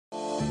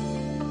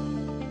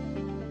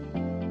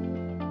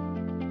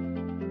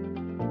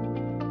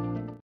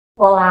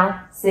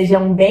Olá,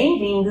 sejam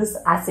bem-vindos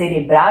a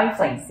Cerebral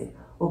Influencer,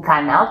 o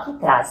canal que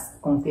traz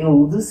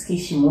conteúdos que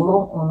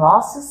estimulam o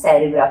nosso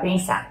cérebro a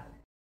pensar.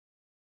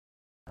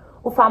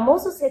 O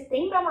famoso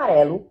Setembro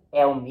Amarelo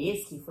é o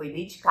mês que foi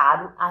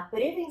dedicado à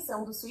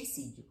prevenção do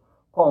suicídio,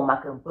 com uma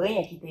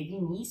campanha que teve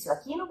início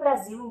aqui no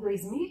Brasil em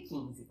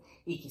 2015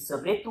 e que,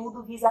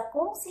 sobretudo, visa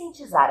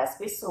conscientizar as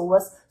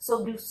pessoas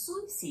sobre o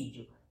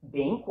suicídio,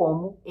 bem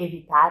como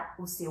evitar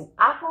o seu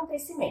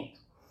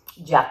acontecimento.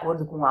 De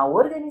acordo com a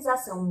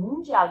Organização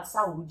Mundial de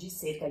Saúde,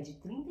 cerca de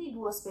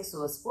 32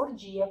 pessoas por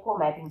dia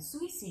cometem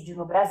suicídio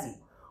no Brasil.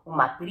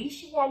 Uma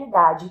triste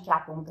realidade que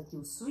aponta que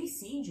o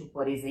suicídio,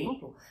 por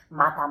exemplo,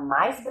 mata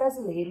mais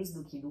brasileiros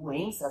do que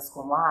doenças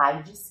como a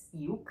AIDS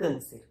e o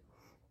câncer.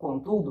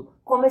 Contudo,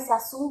 como esse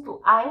assunto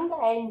ainda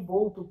é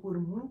envolto por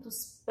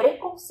muitos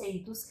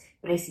preconceitos,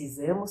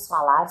 precisamos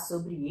falar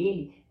sobre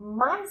ele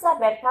mais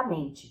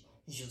abertamente,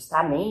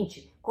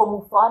 justamente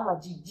como forma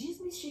de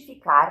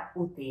desmistificar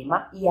o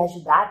tema e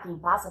ajudar quem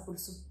passa por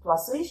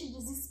situações de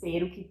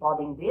desespero que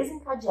podem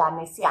desencadear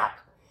nesse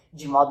ato.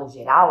 De modo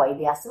geral, a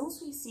ideação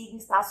suicida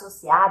está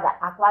associada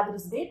a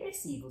quadros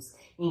depressivos,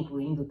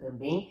 incluindo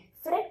também,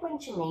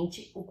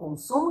 frequentemente, o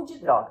consumo de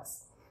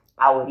drogas.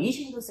 A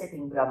origem do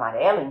Setembro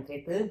Amarelo,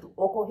 entretanto,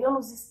 ocorreu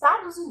nos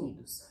Estados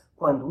Unidos,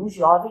 quando um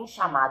jovem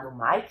chamado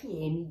Mike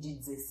M., de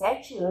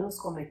 17 anos,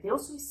 cometeu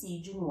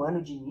suicídio no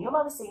ano de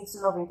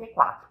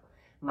 1994.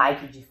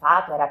 Mike, de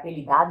fato, era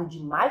apelidado de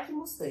Mike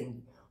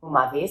Mustang,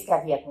 uma vez que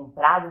havia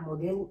comprado o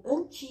modelo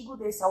antigo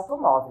desse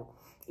automóvel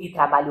e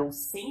trabalhou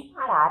sem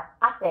parar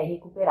até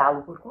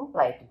recuperá-lo por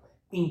completo,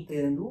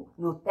 pintando,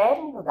 no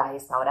término da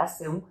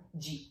restauração,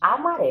 de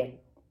amarelo.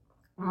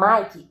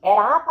 Mike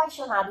era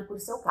apaixonado por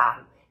seu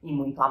carro e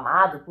muito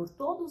amado por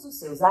todos os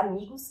seus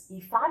amigos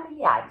e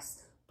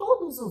familiares.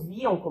 Todos o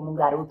viam como um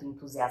garoto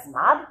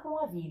entusiasmado com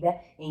a vida,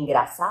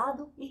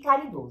 engraçado e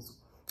caridoso.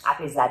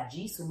 Apesar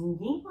disso,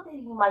 ninguém poderia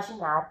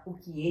imaginar o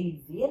que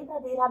ele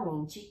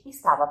verdadeiramente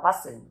estava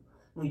passando.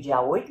 No dia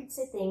 8 de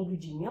setembro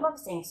de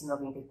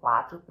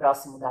 1994,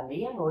 próximo da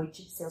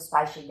meia-noite, seus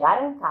pais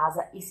chegaram em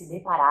casa e se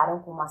depararam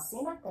com uma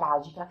cena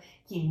trágica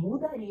que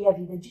mudaria a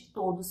vida de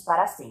todos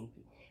para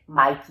sempre.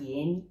 Mike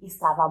M.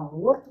 estava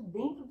morto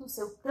dentro do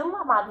seu tão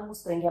amado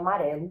Mustang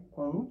amarelo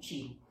com um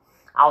tiro.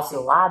 Ao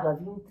seu lado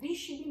havia um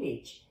triste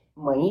bilhete: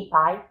 "Mãe e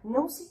pai,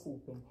 não se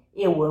culpem.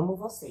 Eu amo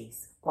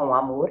vocês. Com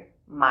amor,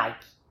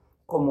 Mike."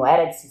 Como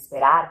era de se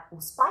esperar,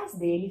 os pais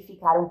dele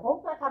ficaram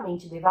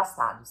completamente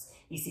devastados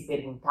e se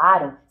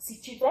perguntaram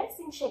se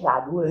tivessem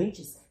chegado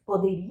antes,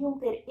 poderiam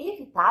ter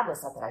evitado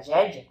essa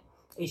tragédia?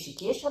 Este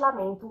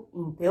questionamento,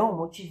 então,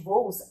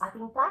 motivou-os a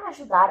tentar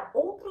ajudar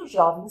outros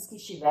jovens que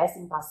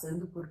estivessem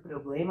passando por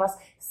problemas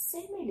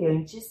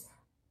semelhantes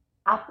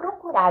a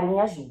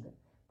procurarem ajuda.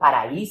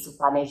 Para isso,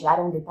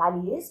 planejaram um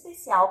detalhe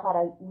especial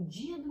para o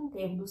dia do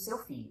enterro do seu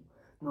filho.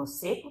 No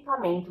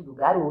sepultamento do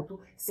garoto,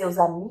 seus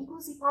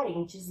amigos e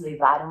parentes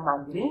levaram uma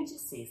grande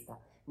cesta.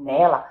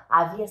 Nela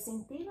havia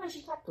centenas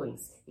de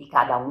cartões e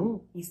cada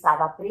um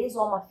estava preso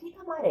a uma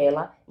fita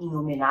amarela em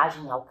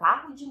homenagem ao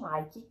carro de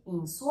Mike e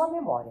em sua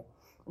memória.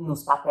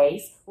 Nos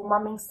papéis, uma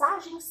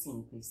mensagem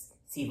simples: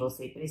 "Se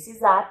você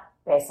precisar,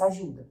 peça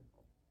ajuda."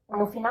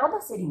 No final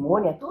da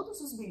cerimônia, todos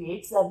os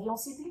bilhetes haviam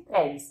sido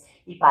entregues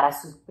e, para a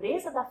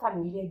surpresa da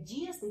família,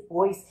 dias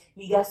depois,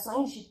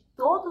 ligações de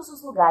todos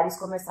os lugares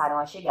começaram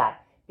a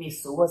chegar.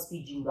 Pessoas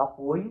pedindo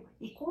apoio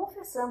e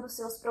confessando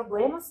seus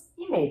problemas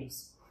e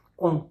medos.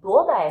 Com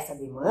toda essa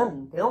demanda,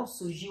 então,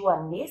 surgiu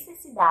a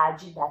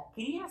necessidade da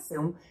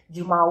criação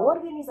de uma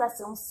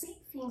organização sem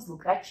fins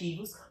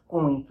lucrativos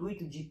com o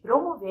intuito de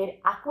promover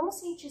a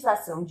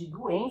conscientização de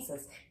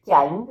doenças que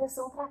ainda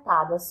são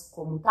tratadas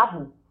como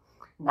tabu.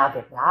 Na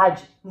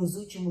verdade, nos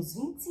últimos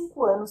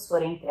 25 anos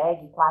foram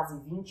entregues quase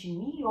 20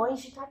 milhões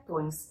de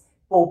cartões,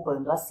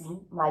 poupando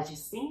assim mais de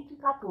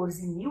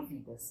 114 mil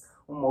vidas.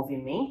 Um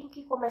movimento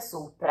que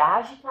começou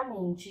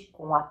tragicamente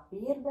com a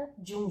perda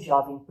de um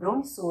jovem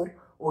promissor,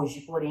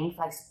 hoje, porém,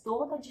 faz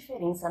toda a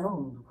diferença no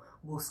mundo,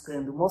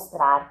 buscando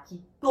mostrar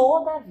que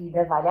toda a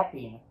vida vale a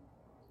pena.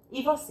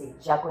 E você,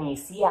 já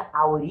conhecia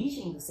a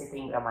origem do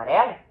Setembro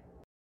Amarelo?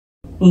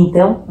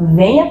 Então,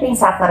 venha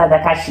pensar fora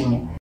da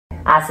caixinha.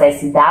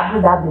 Acesse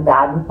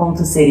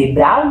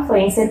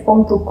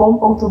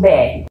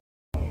www.cerebralinfluencer.com.br.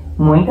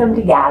 Muito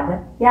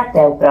obrigada e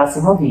até o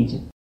próximo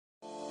vídeo.